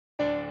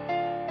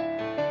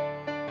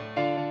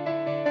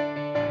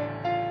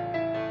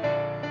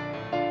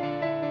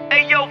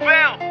Hey, yo,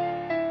 LeVale.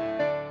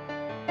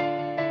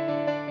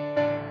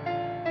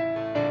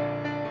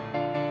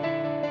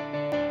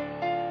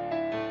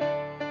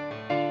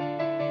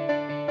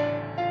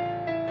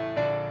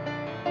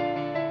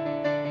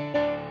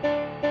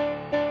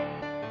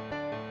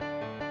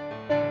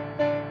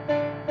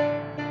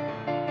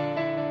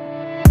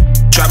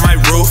 Drop my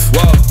roof,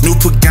 new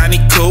Pagani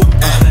Coupe,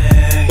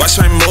 watch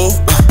my move,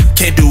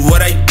 can't do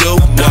what I do,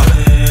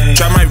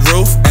 drop my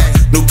roof,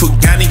 new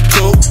Pagani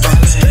Coupe,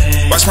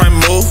 watch my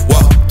move,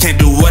 can't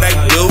do what I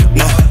do,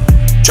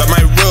 drop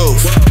my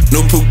roof,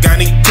 new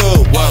Pagani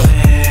Coupe,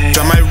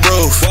 drop my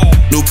roof,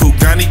 new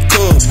Pagani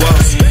Coupe,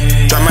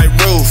 drop my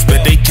roof,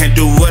 but they can't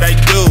do what I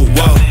do,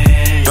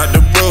 drop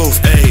the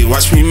roof, ayy,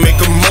 watch me make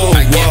a move.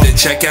 I get the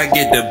check, I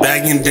get the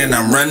bag, and then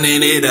I'm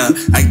running it up.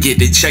 I get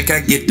the check, I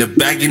get the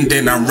bag, and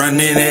then I'm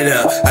running it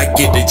up. I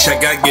get the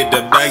check, I get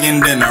the bag,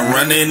 and then I'm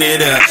running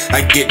it up.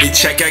 I get the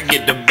check, I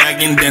get the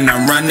bag, and then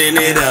I'm running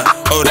it up.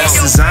 Oh,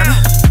 that's designer?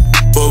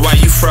 Boy, why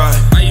you fraud?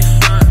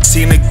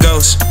 Seen a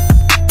ghost,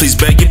 please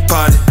beg your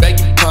pardon.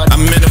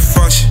 I'm in a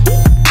function,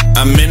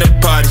 I'm in a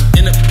party,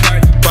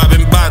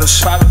 popping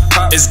bottles,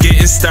 it's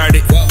getting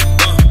started.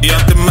 You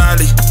off the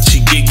molly,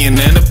 she gigging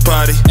in the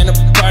party.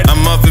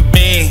 I'm off a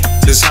bean,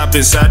 just hop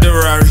inside the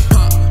Rari.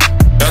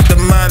 Off the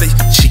molly,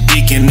 she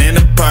geeking in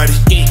the party.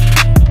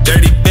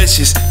 Dirty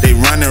bitches, they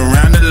running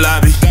around the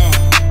lobby.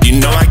 You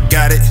know I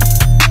got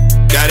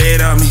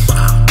it on me.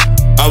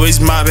 Always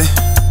mobbing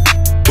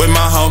with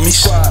my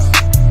homies,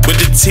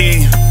 with the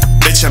team.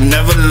 Bitch, I'm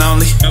never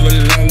lonely.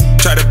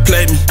 Try to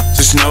play me,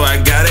 just know I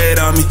got it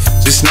on me.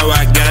 Just know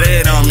I got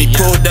it on me.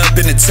 Pulled up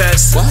in the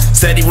test,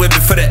 steady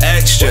whipping for the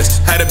extras.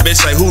 Had a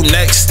bitch like, who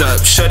next up?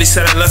 Shorty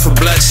said I left her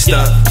blood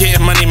stuck. Getting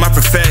money, my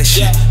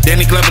profession.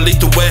 Danny Glover,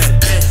 lethal wet.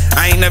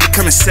 I ain't never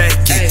coming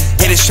second.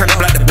 Haters tryna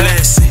block the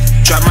blessing.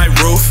 Drop my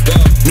roof,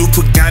 new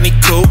Pagani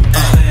Coupe.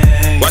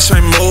 Watch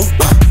my move,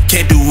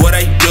 can't do what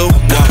I do.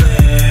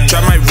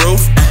 Drop my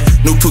roof,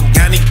 new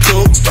Pagani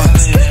Coupe.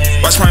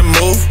 Watch my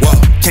move,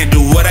 can't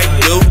do what I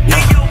do.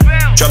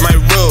 Drop my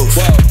roof,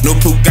 new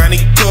Pagani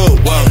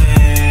Coupe.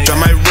 Drop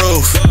my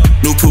roof,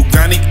 new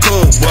Pagani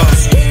Coupe.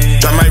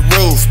 Drop my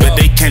roof, but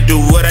they can't do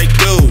what I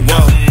do.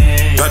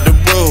 Drop the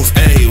roof,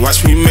 ayy,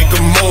 watch me make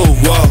a move.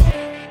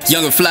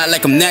 Young and fly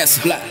like I'm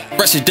NASA.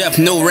 Fresh to death,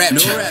 no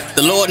rapture.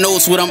 The Lord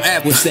knows what I'm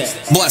at with.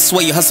 Boy, I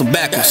swear you hustle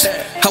backwards.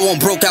 I won't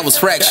broke, I was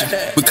fractured.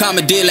 We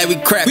commandeer like we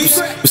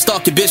crackers. We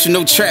stalk your bitch with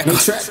no tracker.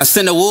 I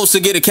send the wolves to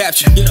get a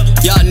capture.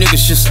 Y'all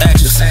niggas just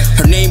actors.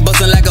 Her name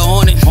buzzing like a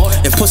hornet.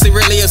 If pussy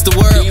really is the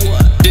world,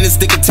 then it's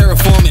thinking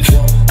terraforming.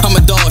 I'm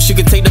a dog, she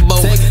can take the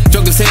boat.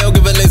 Drunk as hell,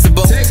 give a laser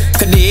boat.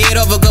 Cut the head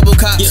off a couple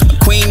cops. A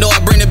queen, though I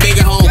bring the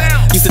bacon home.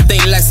 Used to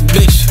think like a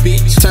bitch.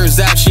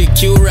 Turns out she a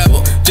cute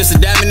rebel. Just a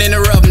diamond in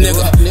the rough,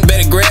 nigga.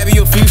 Better grab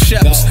you a few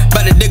shovels.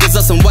 By the diggers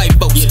up some white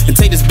folks and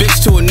take this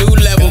bitch to a new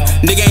level.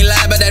 Nigga ain't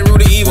lie about that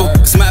root of evil.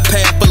 It's my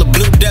path full of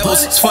blue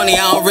devils. It's funny,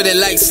 I don't really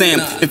like Sam.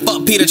 And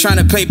fuck Peter trying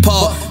to play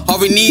Paul. All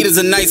we need is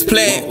a nice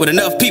plan. With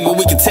enough people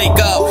we can take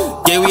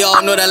off. Yeah, we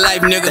all know that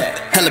life, nigga.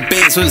 Hella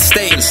bands for the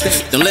stage.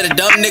 Don't let a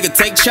dumb nigga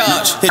take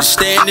charge. Hit a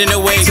stand in the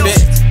way,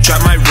 bitch.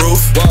 Drop my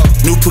roof,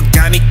 new